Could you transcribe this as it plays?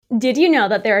Did you know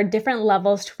that there are different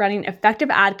levels to running effective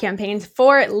ad campaigns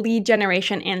for lead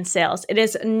generation and sales? It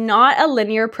is not a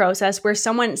linear process where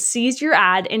someone sees your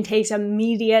ad and takes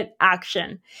immediate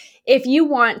action. If you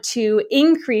want to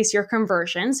increase your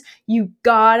conversions, you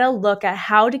gotta look at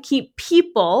how to keep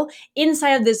people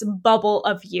inside of this bubble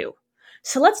of you.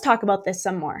 So let's talk about this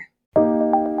some more.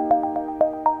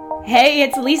 Hey,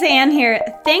 it's Lisa Ann here.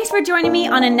 Thanks for joining me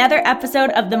on another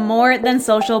episode of the More Than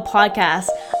Social podcast.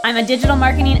 I'm a digital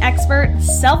marketing expert,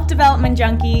 self-development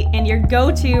junkie, and your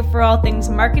go-to for all things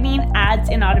marketing, ads,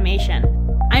 and automation.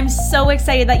 I'm so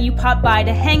excited that you popped by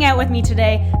to hang out with me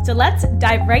today, so let's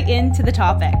dive right into the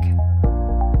topic.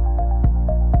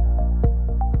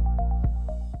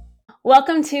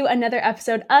 Welcome to another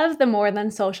episode of the More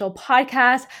Than Social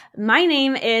podcast. My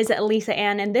name is Lisa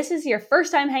Ann, and this is your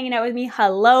first time hanging out with me.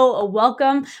 Hello,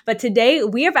 welcome. But today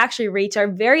we have actually reached our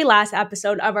very last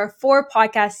episode of our 4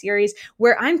 podcast series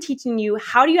where I'm teaching you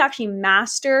how do you actually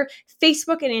master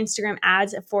Facebook and Instagram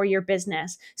ads for your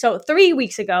business. So 3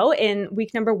 weeks ago in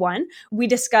week number 1, we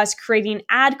discussed creating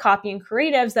ad copy and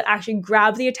creatives that actually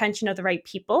grab the attention of the right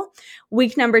people.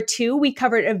 Week number 2, we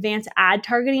covered advanced ad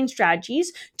targeting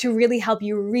strategies to really help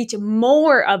you reach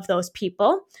more of those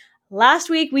people. Last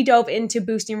week, we dove into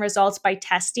boosting results by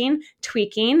testing,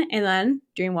 tweaking, and then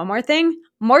doing one more thing,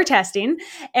 more testing.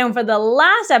 And for the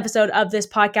last episode of this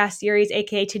podcast series,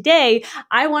 aka today,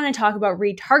 I want to talk about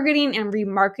retargeting and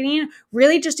remarketing,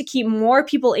 really just to keep more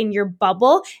people in your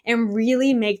bubble and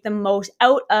really make the most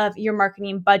out of your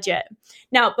marketing budget.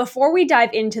 Now, before we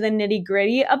dive into the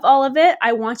nitty-gritty of all of it,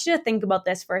 I want you to think about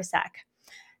this for a sec.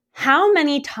 How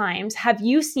many times have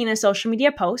you seen a social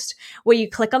media post where you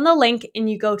click on the link and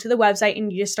you go to the website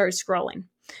and you just start scrolling?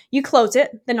 You close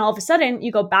it, then all of a sudden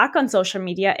you go back on social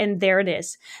media and there it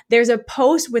is. There's a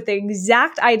post with the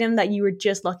exact item that you were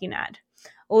just looking at.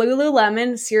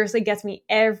 Lululemon seriously gets me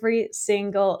every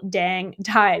single dang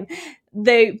time.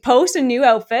 They post a new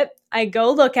outfit, I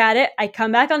go look at it, I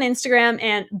come back on Instagram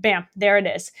and bam, there it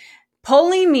is.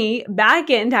 Pulling me back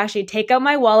in to actually take out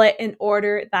my wallet and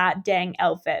order that dang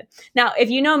outfit. Now, if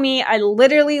you know me, I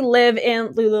literally live in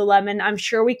Lululemon. I'm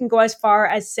sure we can go as far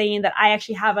as saying that I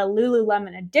actually have a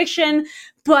Lululemon addiction,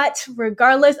 but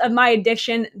regardless of my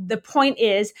addiction, the point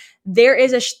is there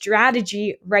is a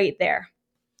strategy right there.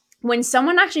 When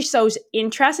someone actually shows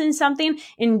interest in something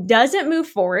and doesn't move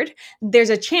forward, there's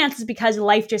a chance it's because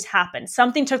life just happened.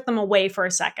 Something took them away for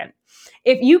a second.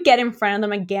 If you get in front of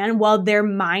them again while their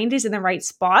mind is in the right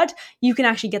spot, you can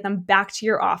actually get them back to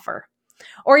your offer.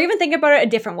 Or even think about it a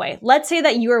different way. Let's say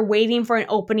that you are waiting for an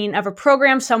opening of a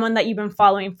program, someone that you've been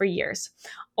following for years.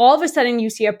 All of a sudden,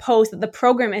 you see a post that the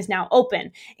program is now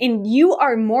open, and you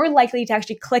are more likely to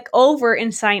actually click over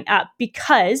and sign up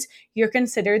because you're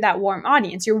considered that warm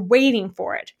audience. You're waiting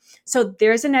for it. So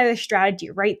there's another strategy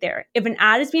right there. If an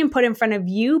ad is being put in front of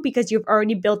you because you've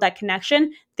already built that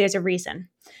connection, there's a reason.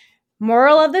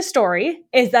 Moral of the story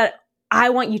is that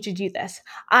I want you to do this.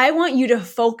 I want you to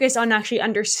focus on actually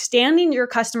understanding your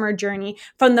customer journey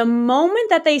from the moment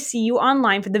that they see you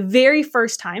online for the very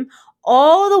first time,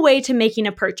 all the way to making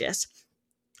a purchase.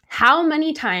 How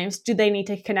many times do they need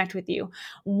to connect with you?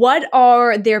 What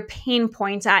are their pain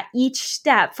points at each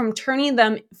step from turning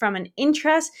them from an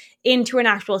interest into an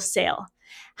actual sale?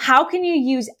 How can you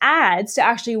use ads to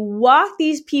actually walk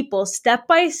these people step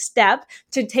by step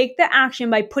to take the action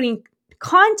by putting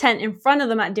content in front of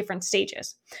them at different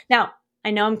stages? Now,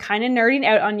 I know I'm kind of nerding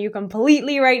out on you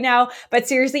completely right now, but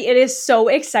seriously, it is so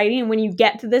exciting when you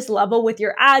get to this level with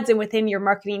your ads and within your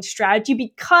marketing strategy,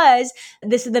 because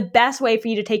this is the best way for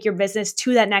you to take your business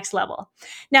to that next level.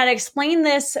 Now, to explain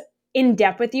this in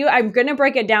depth with you, I'm going to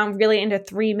break it down really into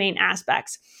 3 main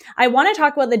aspects. I want to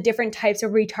talk about the different types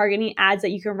of retargeting ads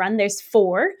that you can run. There's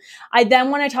 4. I then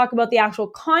want to talk about the actual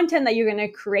content that you're going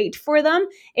to create for them.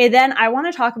 And then I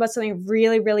want to talk about something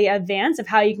really, really advanced of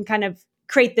how you can kind of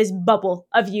create this bubble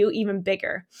of you even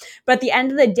bigger. But at the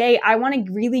end of the day, I want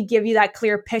to really give you that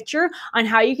clear picture on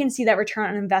how you can see that return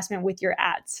on investment with your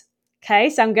ads. Okay,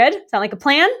 sound good? Sound like a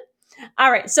plan?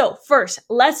 All right, so first,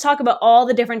 let's talk about all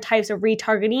the different types of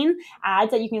retargeting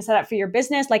ads that you can set up for your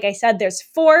business. Like I said, there's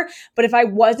 4, but if I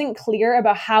wasn't clear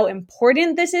about how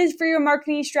important this is for your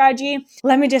marketing strategy,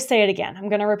 let me just say it again. I'm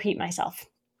going to repeat myself.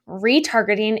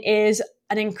 Retargeting is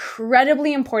an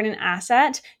incredibly important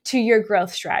asset to your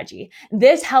growth strategy.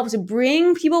 This helps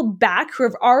bring people back who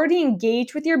have already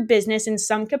engaged with your business in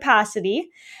some capacity,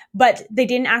 but they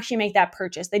didn't actually make that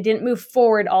purchase. They didn't move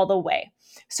forward all the way.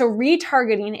 So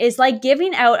retargeting is like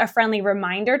giving out a friendly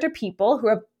reminder to people who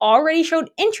have already showed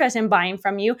interest in buying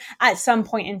from you at some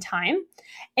point in time.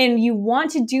 And you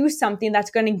want to do something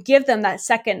that's going to give them that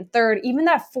second, third, even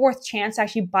that fourth chance to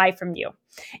actually buy from you.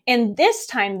 And this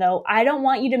time though, I don't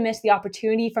want you to miss the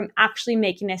opportunity from actually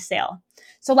making a sale.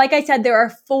 So like I said, there are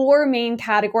 4 main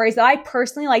categories that I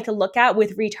personally like to look at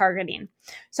with retargeting.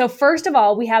 So first of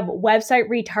all, we have website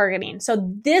retargeting.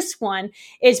 So this one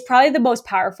is probably the most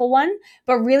powerful one,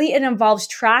 but really it involves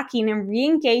tracking and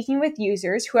re-engaging with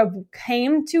users who have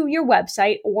came to your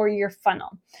website or your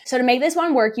funnel. So to make this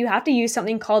one work, you have to use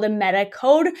something called a meta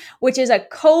code, which is a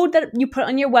code that you put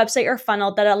on your website or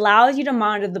funnel that allows you to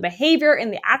monitor the behavior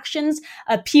and the actions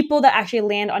of people that actually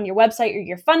land on your website or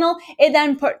your funnel. It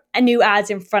then put a new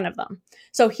ads in front of them.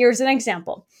 So here's an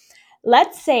example.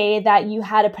 Let's say that you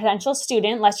had a potential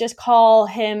student, let's just call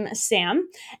him Sam,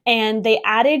 and they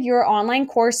added your online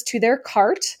course to their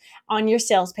cart on your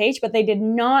sales page, but they did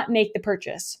not make the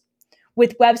purchase.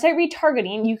 With website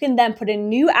retargeting, you can then put a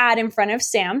new ad in front of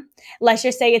Sam. Let's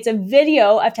just say it's a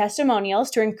video of testimonials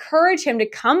to encourage him to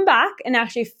come back and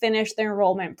actually finish the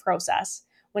enrollment process.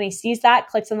 When he sees that,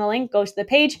 clicks on the link, goes to the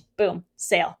page, boom,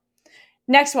 sale.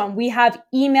 Next one, we have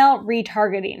email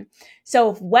retargeting.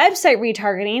 So website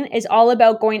retargeting is all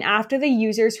about going after the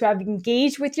users who have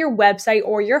engaged with your website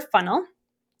or your funnel.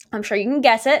 I'm sure you can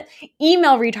guess it.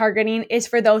 Email retargeting is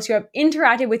for those who have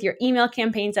interacted with your email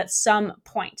campaigns at some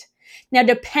point. Now,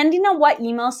 depending on what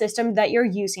email system that you're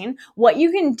using, what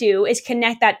you can do is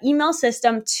connect that email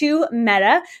system to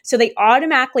Meta so they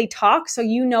automatically talk, so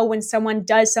you know when someone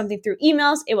does something through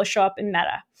emails, it will show up in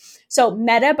Meta. So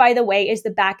Meta, by the way, is the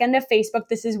back end of Facebook.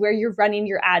 This is where you're running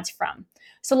your ads from.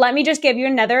 So let me just give you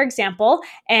another example,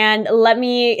 and let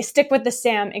me stick with the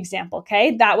Sam example,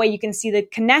 okay? That way you can see the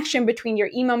connection between your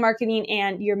email marketing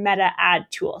and your Meta ad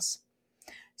tools.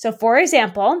 So for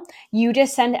example, you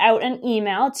just send out an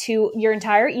email to your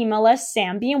entire email list,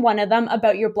 Sam being one of them,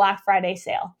 about your Black Friday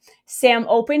sale. Sam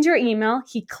opens your email,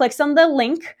 he clicks on the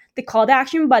link, the call to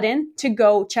action button to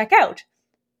go check out,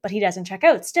 but he doesn't check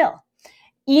out still.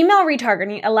 Email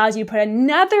retargeting allows you to put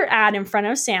another ad in front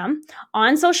of Sam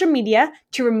on social media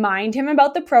to remind him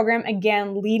about the program,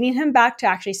 again, leading him back to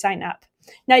actually sign up.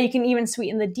 Now, you can even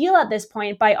sweeten the deal at this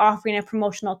point by offering a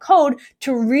promotional code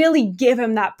to really give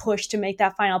him that push to make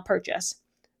that final purchase.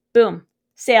 Boom,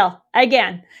 sale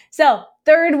again. So,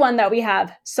 third one that we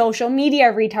have, social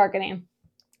media retargeting.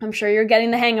 I'm sure you're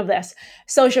getting the hang of this.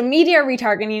 Social media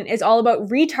retargeting is all about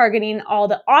retargeting all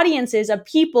the audiences of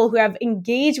people who have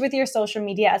engaged with your social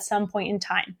media at some point in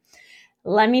time.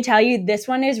 Let me tell you, this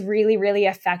one is really, really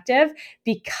effective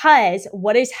because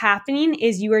what is happening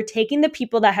is you are taking the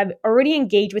people that have already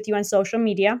engaged with you on social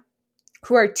media,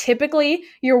 who are typically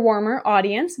your warmer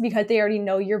audience because they already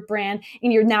know your brand,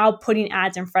 and you're now putting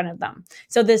ads in front of them.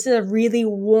 So this is a really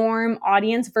warm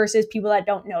audience versus people that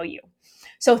don't know you.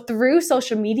 So through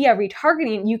social media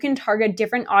retargeting, you can target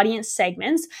different audience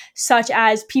segments, such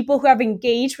as people who have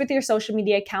engaged with your social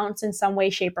media accounts in some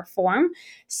way, shape, or form,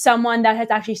 someone that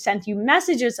has actually sent you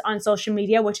messages on social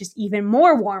media, which is even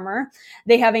more warmer.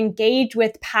 They have engaged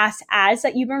with past ads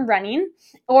that you've been running,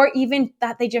 or even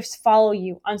that they just follow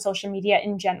you on social media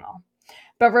in general.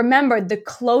 But remember, the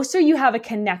closer you have a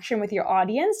connection with your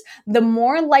audience, the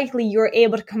more likely you're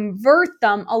able to convert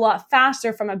them a lot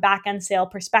faster from a back-end sale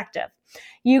perspective.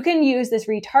 You can use this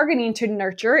retargeting to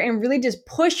nurture and really just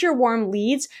push your warm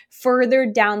leads further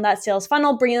down that sales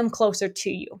funnel, bring them closer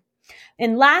to you.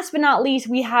 And last but not least,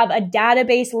 we have a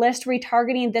database list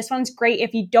retargeting. This one's great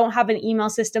if you don't have an email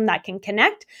system that can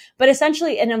connect, but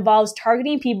essentially it involves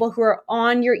targeting people who are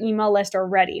on your email list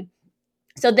already.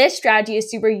 So this strategy is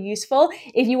super useful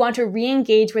if you want to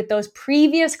re-engage with those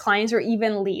previous clients or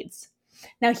even leads.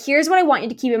 Now, here's what I want you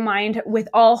to keep in mind with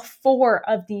all 4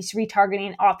 of these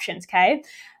retargeting options, okay?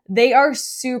 They are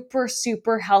super,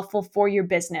 super helpful for your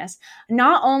business.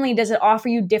 Not only does it offer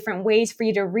you different ways for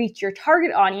you to reach your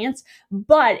target audience,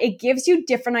 but it gives you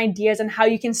different ideas on how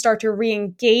you can start to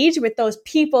re-engage with those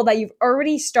people that you've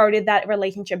already started that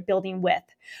relationship building with.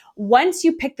 Once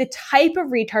you pick the type of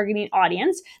retargeting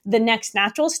audience, the next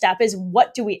natural step is,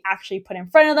 what do we actually put in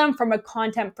front of them from a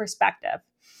content perspective?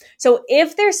 So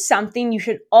if there's something you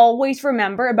should always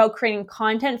remember about creating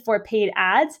content for paid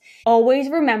ads, always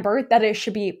remember that it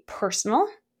should be personal,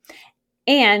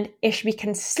 And it should be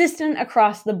consistent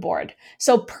across the board.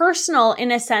 So personal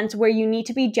in a sense where you need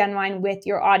to be genuine with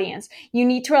your audience. You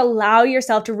need to allow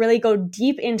yourself to really go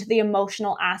deep into the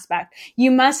emotional aspect.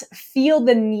 You must feel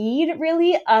the need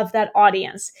really of that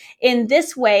audience. In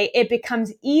this way, it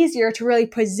becomes easier to really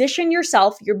position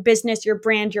yourself, your business, your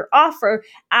brand, your offer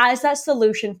as that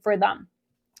solution for them.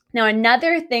 Now,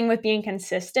 another thing with being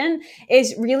consistent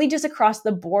is really just across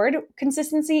the board.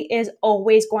 Consistency is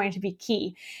always going to be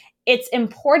key. It's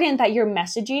important that your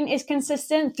messaging is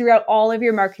consistent throughout all of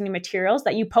your marketing materials,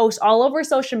 that you post all over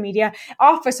social media,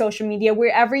 off of social media,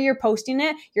 wherever you're posting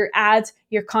it, your ads,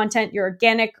 your content, your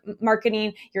organic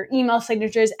marketing, your email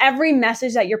signatures, every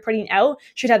message that you're putting out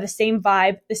should have the same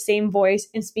vibe, the same voice,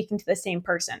 and speaking to the same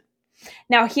person.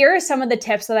 Now, here are some of the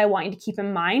tips that I want you to keep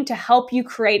in mind to help you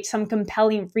create some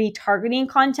compelling retargeting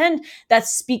content that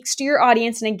speaks to your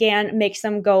audience and again, makes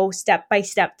them go step by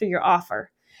step through your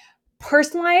offer.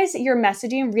 Personalize your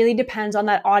messaging really depends on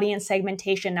that audience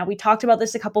segmentation. Now, we talked about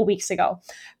this a couple weeks ago.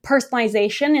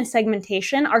 Personalization and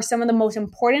segmentation are some of the most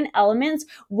important elements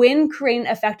when creating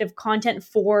effective content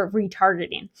for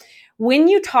retargeting. When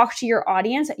you talk to your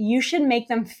audience, you should make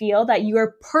them feel that you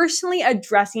are personally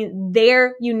addressing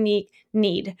their unique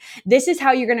need. This is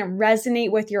how you're going to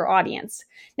resonate with your audience.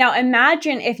 Now,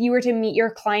 imagine if you were to meet your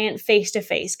client face to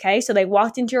face, okay? So they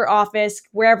walked into your office,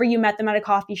 wherever you met them at a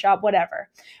coffee shop, whatever.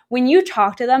 When you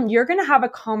talk to them, you're going to have a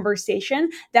conversation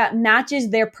that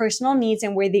matches their personal needs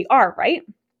and where they are, right?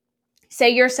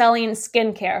 Say you're selling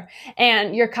skincare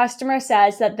and your customer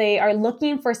says that they are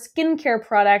looking for skincare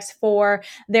products for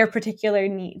their particular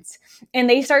needs. And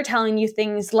they start telling you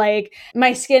things like,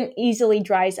 my skin easily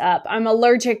dries up. I'm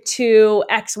allergic to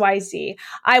XYZ.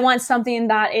 I want something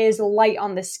that is light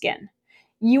on the skin.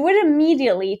 You would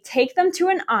immediately take them to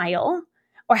an aisle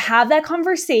or have that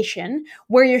conversation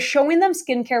where you're showing them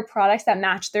skincare products that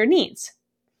match their needs.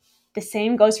 The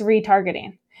same goes for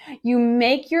retargeting. You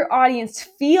make your audience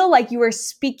feel like you are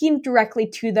speaking directly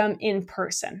to them in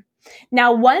person.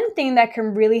 Now, one thing that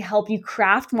can really help you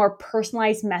craft more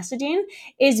personalized messaging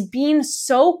is being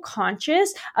so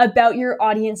conscious about your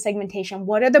audience segmentation.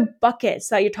 What are the buckets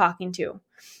that you're talking to?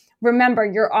 Remember,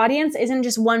 your audience isn't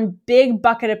just one big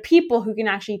bucket of people who can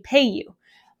actually pay you.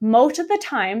 Most of the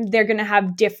time, they're going to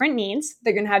have different needs.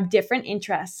 They're going to have different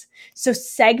interests. So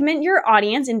segment your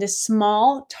audience into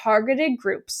small, targeted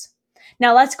groups.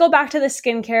 Now, let's go back to the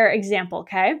skincare example,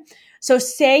 okay? So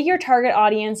say your target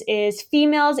audience is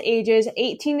females ages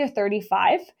 18 to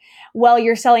 35. Well,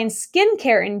 you're selling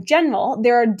skincare in general.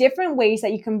 There are different ways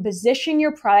that you can position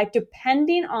your product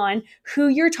depending on who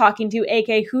you're talking to,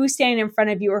 aka who's standing in front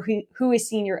of you or who is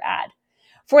seeing your ad.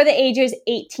 For the ages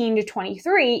 18 to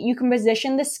 23, you can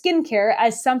position the skincare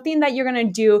as something that you're going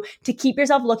to do to keep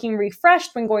yourself looking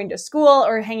refreshed when going to school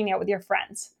or hanging out with your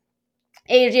friends.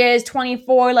 Ages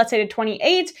 24, let's say to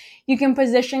 28, you can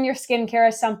position your skincare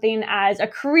as something as a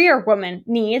career woman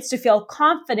needs to feel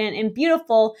confident and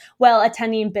beautiful while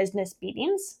attending business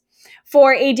meetings.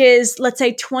 For ages, let's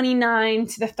say 29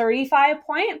 to the 35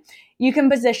 point, you can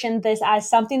position this as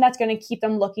something that's going to keep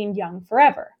them looking young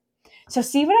forever. So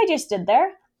see what I just did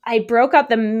there? I broke up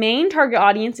the main target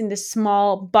audience into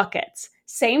small buckets.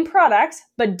 Same products,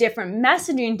 but different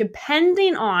messaging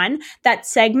depending on that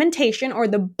segmentation or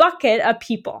the bucket of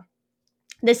people.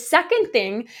 The second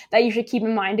thing that you should keep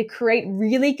in mind to create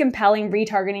really compelling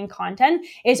retargeting content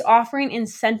is offering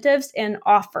incentives and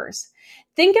offers.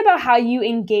 Think about how you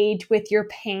engage with your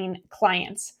paying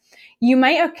clients. You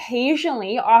might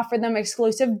occasionally offer them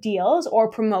exclusive deals or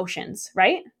promotions,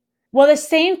 right? Well, the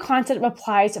same concept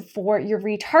applies for your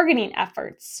retargeting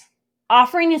efforts.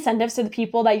 Offering incentives to the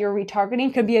people that you're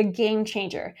retargeting could be a game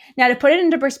changer. Now, to put it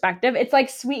into perspective, it's like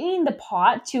sweetening the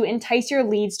pot to entice your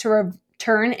leads to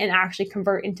return and actually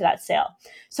convert into that sale.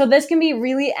 So this can be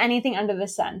really anything under the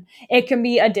sun. It can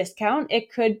be a discount. It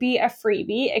could be a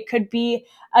freebie. It could be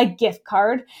a gift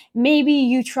card. Maybe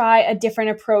you try a different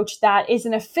approach that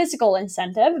isn't a physical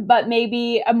incentive, but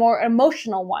maybe a more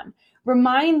emotional one.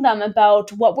 Remind them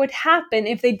about what would happen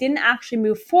if they didn't actually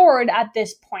move forward at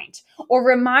this point, or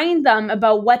remind them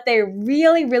about what they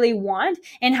really, really want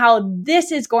and how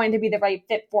this is going to be the right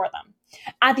fit for them.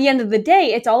 At the end of the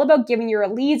day, it's all about giving your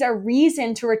leads a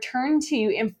reason to return to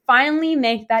you and finally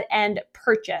make that end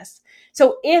purchase.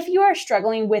 So if you are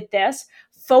struggling with this,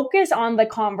 focus on the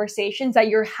conversations that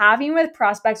you're having with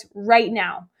prospects right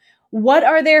now. What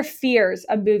are their fears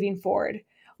of moving forward?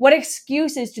 What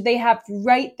excuses do they have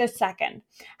right this second?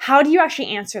 How do you actually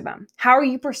answer them? How are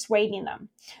you persuading them?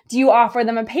 Do you offer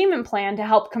them a payment plan to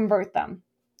help convert them?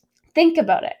 Think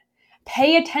about it.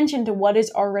 Pay attention to what is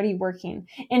already working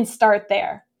and start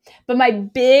there. But my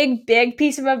big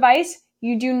piece of advice,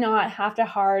 You do not have to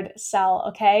hard sell,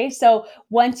 okay? So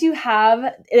once you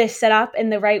have this set up in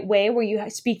the right way where you're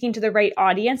speaking to the right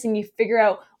audience and you figure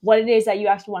out what it is that you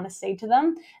actually want to say to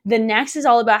them, the next is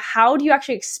all about how do you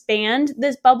actually expand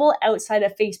this bubble outside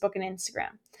of Facebook and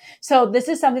Instagram. So this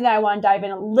is something that I want to dive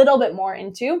in a little bit more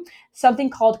into, something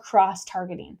called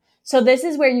cross-targeting. So this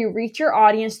is where you reach your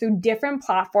audience through different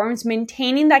platforms,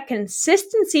 maintaining that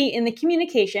consistency in the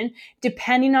communication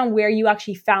depending on where you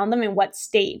actually found them and what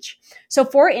stage. So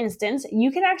for instance,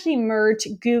 you can actually merge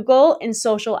Google and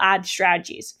social ad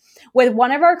strategies. With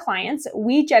one of our clients,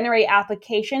 we generate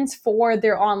applications for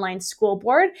their online school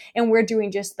board, and we're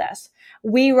doing just this.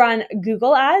 We run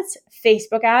Google ads,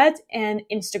 Facebook ads, and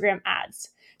Instagram ads.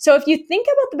 So if you think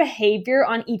about the behavior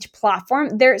on each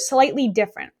platform, they're slightly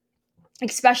different,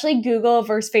 especially Google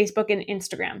versus Facebook and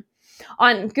Instagram.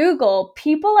 On Google,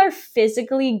 people are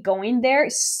physically going there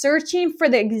searching for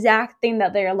the exact thing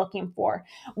that they're looking for.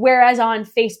 Whereas on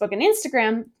Facebook and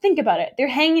Instagram, think about it. They're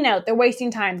hanging out, they're wasting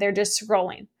time, they're just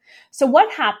scrolling. So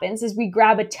what happens is we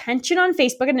grab attention on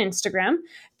Facebook and Instagram,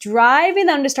 driving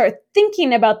them to start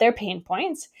thinking about their pain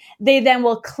points. They then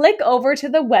will click over to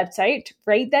the website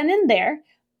right then and there.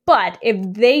 But if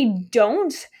they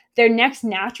don't, their next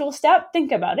natural step,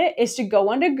 think about it, is to go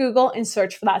onto Google and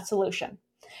search for that solution.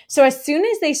 So as soon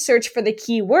as they search for the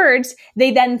keywords,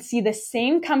 they then see the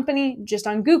same company just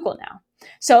on Google now.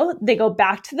 So they go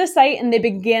back to the site and they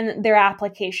begin their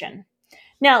application.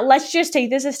 Now, let's just take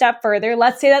this a step further.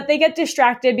 Let's say that they get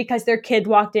distracted because their kid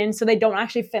walked in, so they don't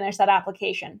actually finish that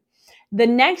application. The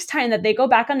next time that they go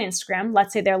back on Instagram,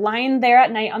 let's say they're lying there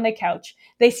at night on the couch,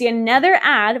 they see another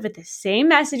ad with the same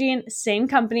messaging, same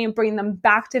company, and bring them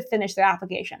back to finish their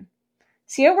application.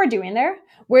 See what we're doing there?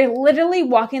 We're literally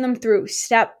walking them through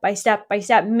step by step by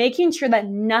step, making sure that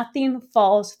nothing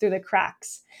falls through the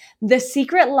cracks. The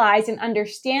secret lies in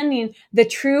understanding the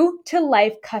true to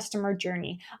life customer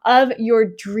journey of your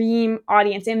dream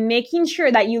audience and making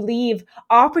sure that you leave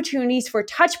opportunities for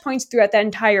touch points throughout the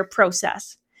entire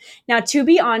process. Now, to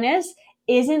be honest,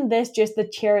 isn't this just the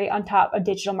cherry on top of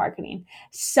digital marketing?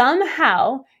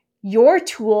 Somehow, your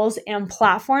tools and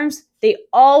platforms, they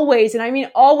always, and I mean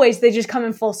always, they just come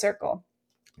in full circle.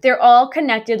 They're all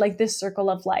connected like this circle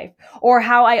of life. Or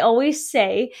how I always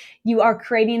say, you are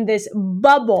creating this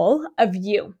bubble of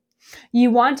you. You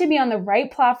want to be on the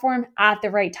right platform at the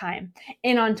right time.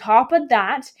 And on top of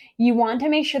that, you want to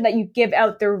make sure that you give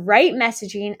out the right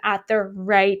messaging at the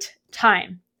right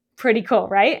time. Pretty cool,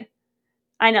 right?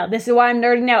 I know, this is why I'm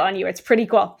nerding out on you. It's pretty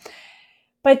cool.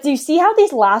 But do you see how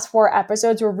these last 4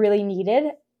 episodes were really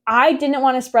needed? I didn't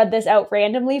want to spread this out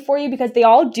randomly for you because they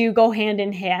all do go hand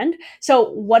in hand. So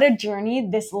what a journey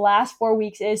this last 4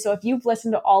 weeks is. So if you've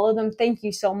listened to all of them, thank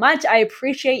you so much. I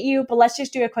appreciate you. But let's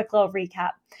just do a quick little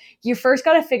recap. You first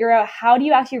got to figure out how do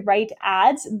you actually write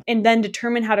ads and then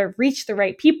determine how to reach the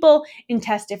right people and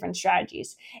test different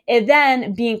strategies. And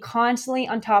then being constantly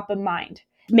on top of mind,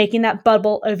 making that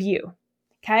bubble of you.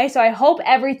 Okay, so I hope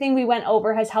everything we went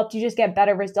over has helped you just get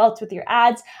better results with your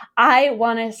ads. I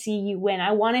want to see you win.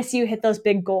 I want to see you hit those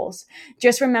big goals.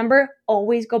 Just remember,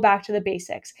 always go back to the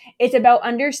basics. It's about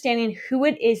understanding who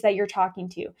it is that you're talking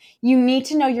to. You need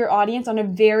to know your audience on a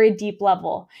very deep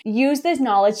level. Use this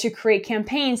knowledge to create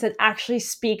campaigns that actually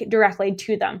speak directly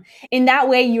to them. In that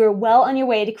way, you are well on your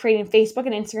way to creating Facebook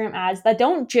and Instagram ads that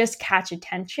don't just catch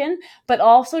attention, but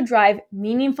also drive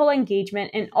meaningful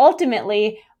engagement and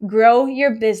ultimately grow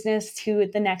your business to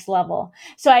the next level.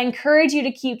 So I encourage you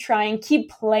to keep trying,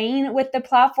 keep playing with the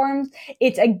platforms.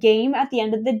 It's a game at the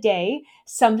end of the day.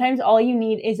 Sometimes all you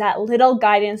need is that little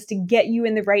guidance to get you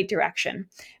in the right direction.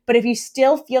 But if you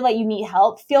still feel that you need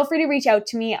help, feel free to reach out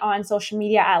to me on social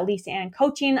media at Lisa Ann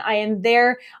Coaching. I am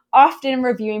there often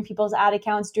reviewing people's ad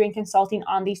accounts, doing consulting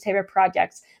on these type of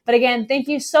projects. But again, thank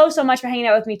you so much for hanging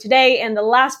out with me today and the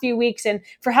last few weeks and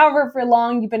for however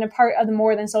long you've been a part of the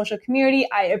More Than Social community.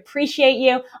 I appreciate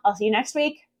you. I'll see you next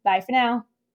week. Bye for now.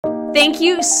 Thank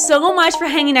you so much for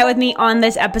hanging out with me on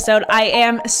this episode. I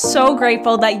am so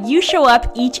grateful that you show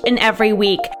up each and every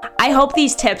week. I hope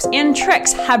these tips and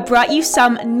tricks have brought you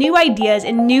some new ideas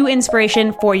and new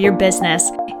inspiration for your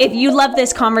business. If you love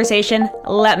this conversation,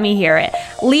 let me hear it.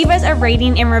 Leave us a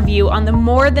rating and review on the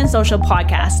More Than Social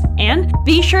podcast. And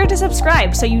be sure to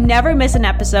subscribe so you never miss an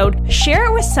episode. Share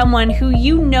it with someone who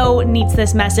you know needs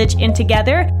this message. And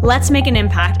together, let's make an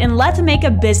impact and let's make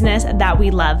a business that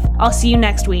we love. I'll see you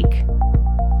next week.